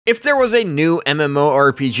If there was a new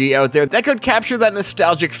MMORPG out there that could capture that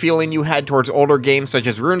nostalgic feeling you had towards older games such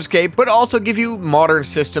as RuneScape, but also give you modern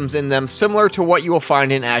systems in them similar to what you will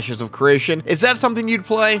find in Ashes of Creation, is that something you'd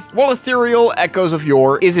play? Well, Ethyrial Echoes of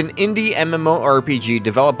Yore is an indie MMORPG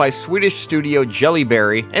developed by Swedish studio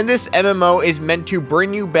Gellyberry, and this MMO is meant to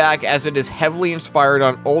bring you back as it is heavily inspired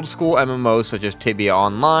on old school MMOs such as Tibia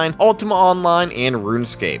Online, Ultima Online, and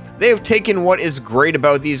RuneScape. They have taken what is great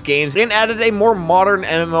about these games and added a more modern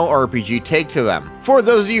MMORPG take to them. For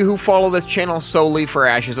those of you who follow this channel solely for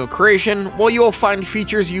Ashes of Creation, well, you will find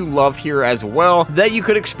features you love here as well that you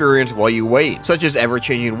could experience while you wait, such as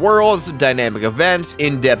ever-changing worlds, dynamic events,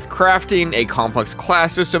 in-depth crafting, a complex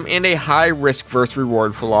class system, and a high risk versus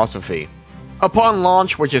reward philosophy. Upon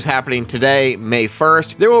launch, which is happening today, May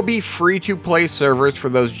 1st, there will be free-to-play servers for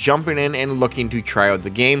those jumping in and looking to try out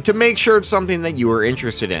the game to make sure it's something that you are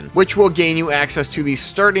interested in, which will gain you access to the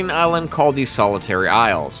starting island called the Solitary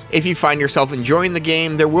Isles. If you find yourself enjoying the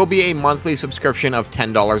game, there will be a monthly subscription of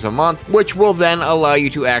 $10 a month, which will then allow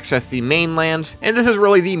you to access the mainland, and this is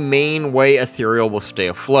really the main way Ethyrial will stay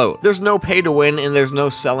afloat. There's no pay to win, and there's no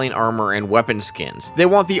selling armor and weapon skins. They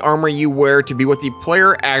want the armor you wear to be what the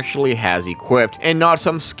player actually has equipped, and not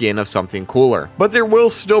some skin of something cooler. But there will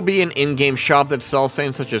still be an in-game shop that sells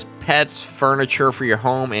things such as pets, furniture for your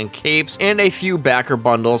home, and capes, and a few backer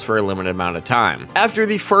bundles for a limited amount of time. After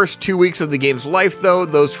the first 2 weeks of the game's life though,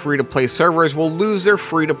 those free-to-play servers will lose their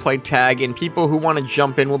free-to-play tag, and people who want to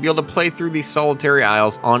jump in will be able to play through the Solitary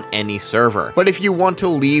Isles on any server. But if you want to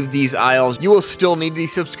leave these isles, you will still need the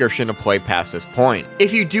subscription to play past this point.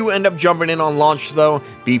 If you do end up jumping in on launch though,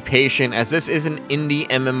 be patient, as this is an indie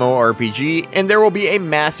MMORPG, and there will be a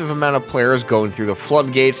massive amount of players going through the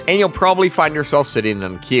floodgates, and you'll probably find yourself sitting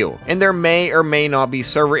in a queue. And there may or may not be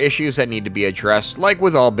server issues that need to be addressed, like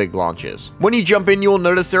with all big launches. When you jump in, you will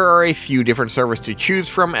notice there are a few different servers to choose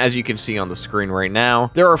from, as you can see on the screen right now.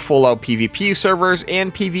 There are full-out PvP servers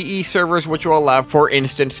and PvE servers, which will allow for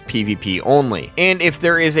instance PvP only. And if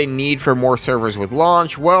there is a need for more servers with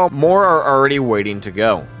launch, well, more are already waiting to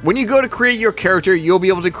go. When you go to create your character, you'll be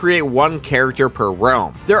able to create one character per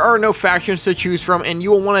realm. There are no factions to choose from, and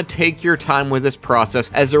you will want to take your time with this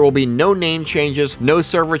process, as there will be no name changes, no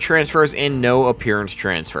server transfers, and no appearance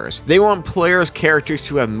transfers. They want players' characters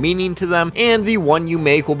to have meaning to them, and the one you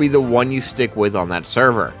make will be the one you stick with on that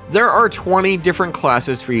server. There are 20 different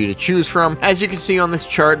classes for you to choose from, as you can see on this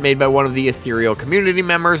chart made by one of the Ethyrial community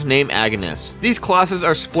members named Agnes. These classes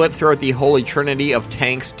are split throughout the holy trinity of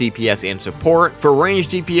tanks, DPS, and support. For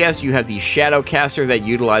ranged DPS, you have the Shadowcaster that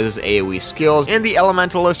utilizes AoE skills, and the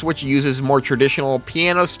Elementalist, which uses more traditional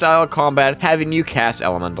piano-style combat, having you cast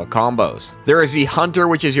elemental combos. There is the Hunter,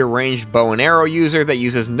 which is your ranged bow and arrow user that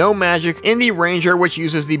uses no magic, and the Ranger, which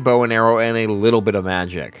uses the bow and arrow and a little bit of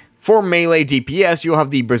magic. For melee DPS, you'll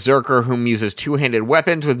have the Berserker, whom uses two-handed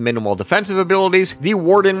weapons with minimal defensive abilities, the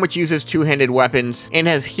Warden, which uses two-handed weapons and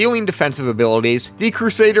has healing defensive abilities, the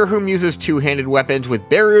Crusader, whom uses two-handed weapons with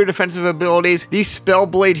barrier defensive abilities, the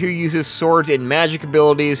Spellblade, who uses swords and magic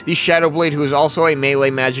abilities, the Shadowblade, who is also a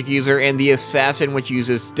melee magic user, and the Assassin, which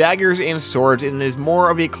uses daggers and swords and is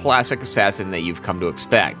more of a classic assassin that you've come to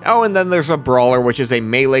expect. Oh, and then there's a Brawler, which is a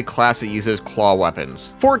melee class that uses claw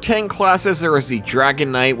weapons. For tank classes, there is the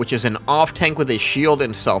Dragon Knight, which is an off-tank with a shield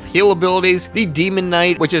and self-heal abilities, the Demon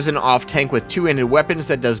Knight, which is an off-tank with two-handed weapons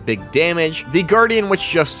that does big damage, the Guardian,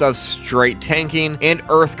 which just does straight tanking, and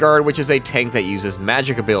Earthguard, which is a tank that uses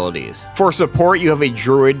magic abilities. For support, you have a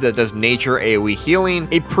Druid that does nature AoE healing,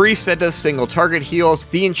 a Priest that does single target heals,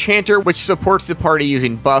 the Enchanter, which supports the party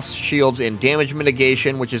using buffs, shields, and damage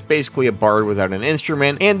mitigation, which is basically a bard without an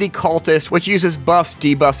instrument, and the Cultist, which uses buffs,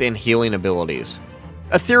 debuffs, and healing abilities.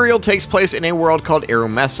 Ethyrial takes place in a world called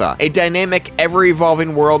Erumessa, a dynamic,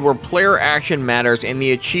 ever-evolving world where player action matters, and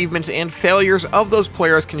the achievements and failures of those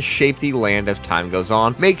players can shape the land as time goes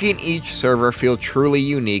on, making each server feel truly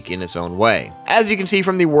unique in its own way. As you can see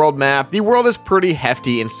from the world map, the world is pretty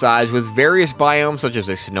hefty in size, with various biomes such as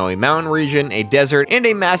a snowy mountain region, a desert, and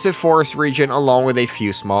a massive forest region, along with a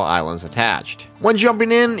few small islands attached. When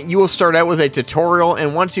jumping in, you will start out with a tutorial,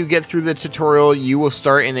 and once you get through the tutorial, you will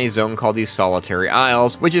start in a zone called the Solitary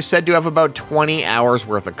Isles, which is said to have about 20 hours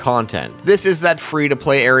worth of content. This is that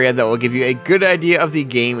free-to-play area that will give you a good idea of the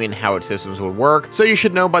game and how its systems would work, so you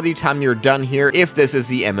should know by the time you're done here if this is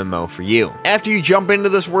the MMO for you. After you jump into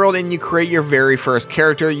this world and you create your very very first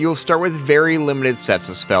character, you'll start with very limited sets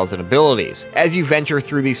of spells and abilities. As you venture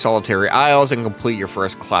through these solitary isles and complete your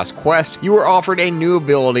first class quest, you are offered a new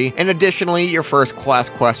ability, and additionally, your first class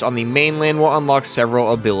quest on the mainland will unlock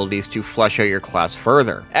several abilities to flesh out your class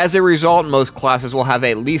further. As a result, most classes will have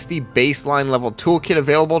at least the baseline level toolkit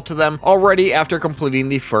available to them already after completing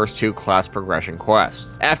the first 2 class progression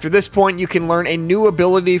quests. After this point, you can learn a new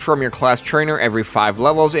ability from your class trainer every 5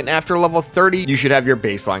 levels, and after level 30, you should have your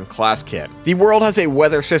baseline class kit. The world has a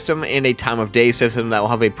weather system and a time of day system that will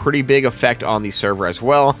have a pretty big effect on the server as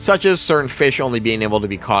well, such as certain fish only being able to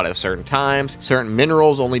be caught at certain times, certain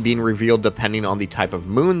minerals only being revealed depending on the type of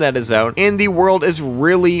moon that is out, and the world is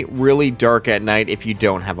really dark at night if you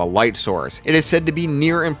don't have a light source. It is said to be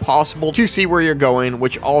near impossible to see where you're going,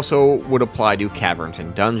 which also would apply to caverns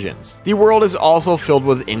and dungeons. The world is also filled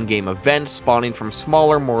with in-game events, spawning from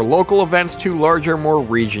smaller, more local events to larger, more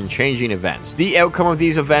region-changing events. The outcome of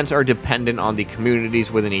these events are dependent on the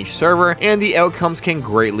communities within each server, and the outcomes can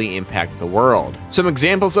greatly impact the world. Some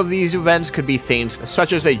examples of these events could be things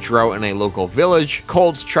such as a drought in a local village,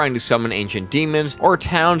 cults trying to summon ancient demons, or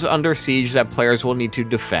towns under siege that players will need to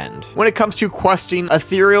defend. When it comes to questing,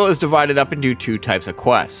 Ethyrial is divided up into 2 types of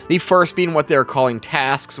quests. The first being what they're calling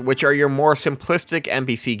tasks, which are your more simplistic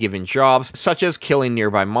NPC-given jobs, such as killing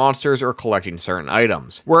nearby monsters or collecting certain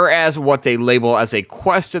items. Whereas what they label as a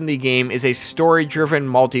quest in the game is a story-driven,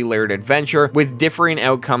 multi-layered adventure with differing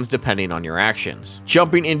outcomes depending on your actions.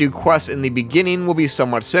 Jumping into quests in the beginning will be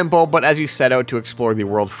somewhat simple, but as you set out to explore the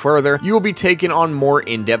world further, you will be taken on more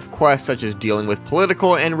in-depth quests such as dealing with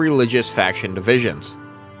political and religious faction divisions.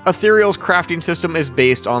 Ethyrial's crafting system is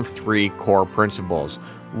based on 3 core principles.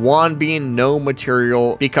 One being no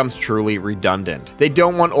material becomes truly redundant. They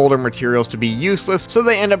don't want older materials to be useless, so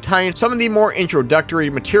they end up tying some of the more introductory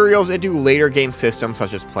materials into later game systems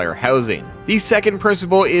such as player housing. The second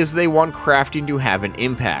principle is they want crafting to have an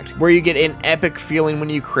impact, where you get an epic feeling when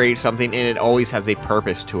you create something and it always has a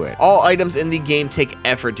purpose to it. All items in the game take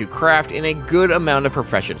effort to craft and a good amount of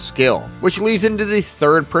proficient skill, which leads into the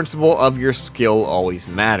third principle of your skill always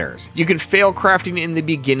matters. You can fail crafting in the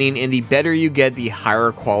beginning, and the better you get, the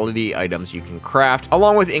higher quality items you can craft,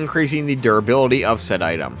 along with increasing the durability of said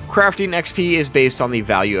item. Crafting XP is based on the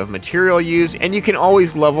value of material used, and you can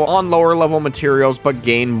always level on lower level materials but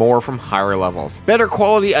gain more from higher levels. Better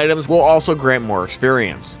quality items will also grant more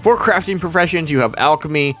experience. For crafting professions, you have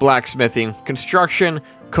alchemy, blacksmithing, construction,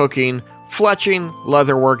 cooking, fletching,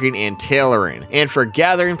 leatherworking, and tailoring. And for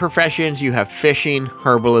gathering professions, you have fishing,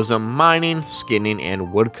 herbalism, mining, skinning,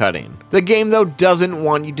 and woodcutting. The game, though, doesn't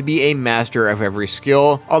want you to be a master of every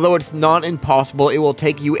skill. Although it's not impossible, it will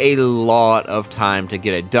take you a lot of time to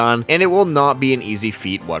get it done, and it will not be an easy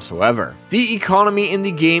feat whatsoever. The economy in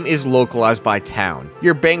the game is localized by town.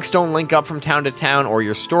 Your banks don't link up from town to town or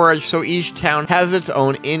your storage, so each town has its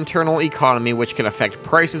own internal economy, which can affect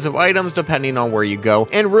prices of items depending on where you go,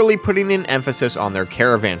 and really putting in emphasis on their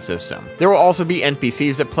caravan system. There will also be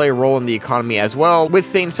NPCs that play a role in the economy as well, with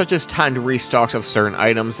things such as timed restocks of certain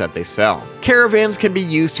items that they sell. Caravans can be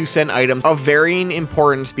used to send items of varying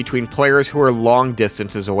importance between players who are long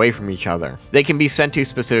distances away from each other. They can be sent to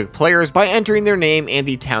specific players by entering their name and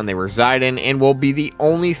the town they reside in, and will be the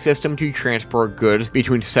only system to transport goods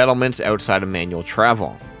between settlements outside of manual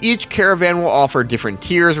travel. Each caravan will offer different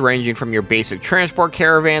tiers, ranging from your basic transport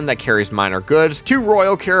caravan that carries minor goods to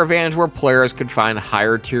royal caravans where players could find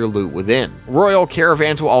higher tier loot within. Royal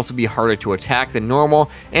caravans will also be harder to attack than normal,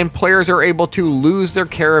 and players are able to lose their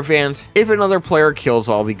caravans if another player kills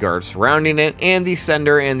all the guards surrounding it, and the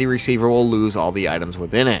sender and the receiver will lose all the items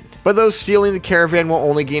within it. But those stealing the caravan will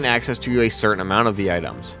only gain access to a certain amount of the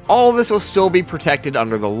items. All of this will still be protected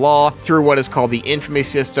under the law through what is called the infamy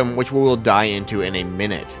system, which we will dive into in a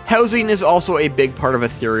minute. Housing is also a big part of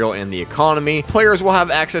Ethyrial and the economy. Players will have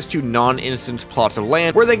access to non-instance plots of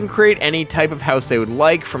land where they can create any type of house they would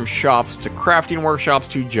like, from shops to crafting workshops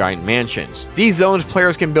to giant mansions. These zones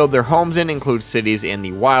players can build their homes in include cities and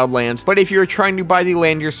the wildlands, but if you're trying to buy the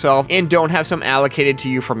land yourself and don't have some allocated to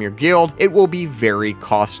you from your guild, it will be very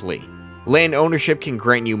costly. Land ownership can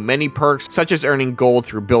grant you many perks, such as earning gold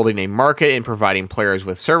through building a market and providing players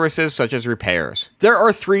with services such as repairs. There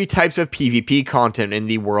are 3 types of PvP content in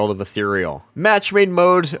the world of Ethyrial: match-made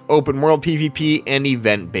modes, open world PvP, and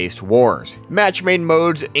event-based wars. Match-made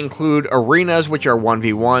modes include arenas, which are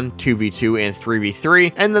 1v1, 2v2, and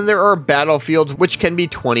 3v3, and then there are battlefields, which can be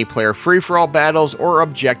 20-player free-for-all battles or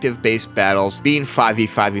objective-based battles, being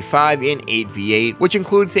 5v5v5 and 8v8, which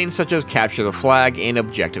include things such as capture the flag and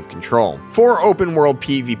objective control. well. For open world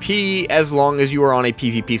PvP, as long as you are on a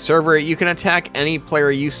PvP server, you can attack any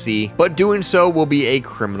player you see, but doing so will be a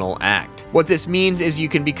criminal act. What this means is you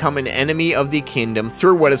can become an enemy of the kingdom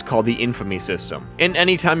through what is called the infamy system. And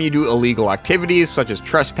anytime you do illegal activities such as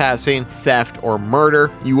trespassing, theft, or murder,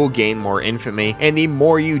 you will gain more infamy, and the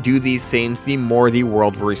more you do these things, the more the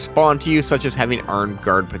world will respond to you, such as having armed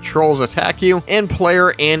guard patrols attack you, and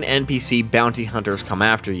player and NPC bounty hunters come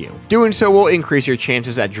after you. Doing so will increase your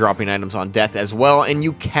chances at dropping items on death as well, and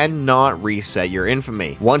you cannot reset your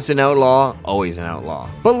infamy. Once an outlaw, always an outlaw.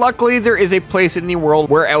 But luckily, there is a place in the world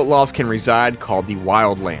where outlaws can reside called the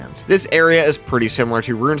Wildlands. This area is pretty similar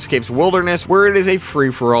to RuneScape's Wilderness, where it is a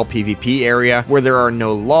free-for-all PvP area where there are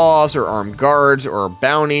no laws or armed guards or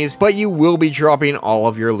bounties, but you will be dropping all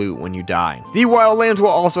of your loot when you die. The Wildlands will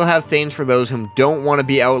also have things for those who don't want to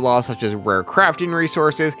be outlaws, such as rare crafting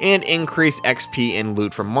resources and increased XP and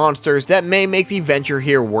loot from monsters that may make the venture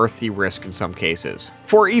here worth the risk in some cases.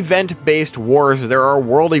 For event-based wars, there are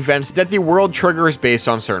world events that the world triggers based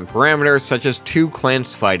on certain parameters, such as 2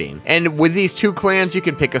 clans fighting. And with these 2 clans, you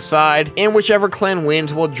can pick a side, and whichever clan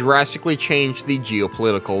wins will drastically change the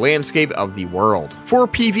geopolitical landscape of the world. For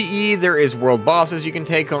PvE, there is world bosses you can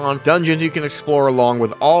take on, dungeons you can explore along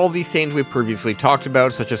with all the things we previously talked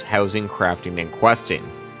about, such as housing, crafting, and questing.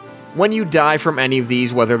 When you die from any of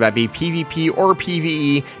these, whether that be PvP or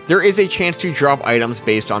PvE, there is a chance to drop items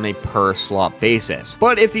based on a per slot basis.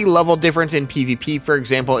 But if the level difference in PvP, for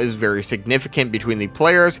example, is very significant between the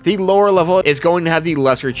players, the lower level is going to have the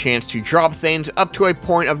lesser chance to drop things, up to a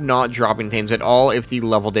point of not dropping things at all if the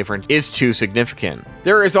level difference is too significant.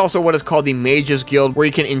 There is also what is called the Mages Guild, where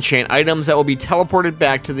you can enchant items that will be teleported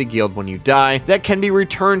back to the guild when you die, that can be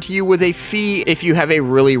returned to you with a fee if you have a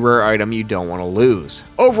really rare item you don't want to lose.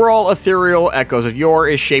 Overall, Ethyrial Echoes of Yore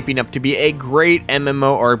is shaping up to be a great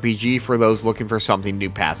MMORPG for those looking for something to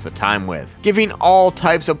pass the time with, giving all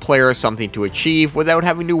types of players something to achieve without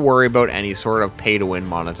having to worry about any sort of pay-to-win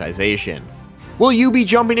monetization. Will you be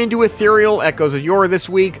jumping into Ethyrial Echoes of Yore this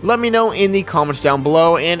week? Let me know in the comments down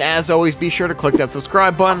below, and as always, be sure to click that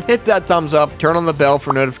subscribe button, hit that thumbs up, turn on the bell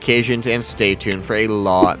for notifications, and stay tuned for a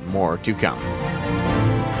lot more to come.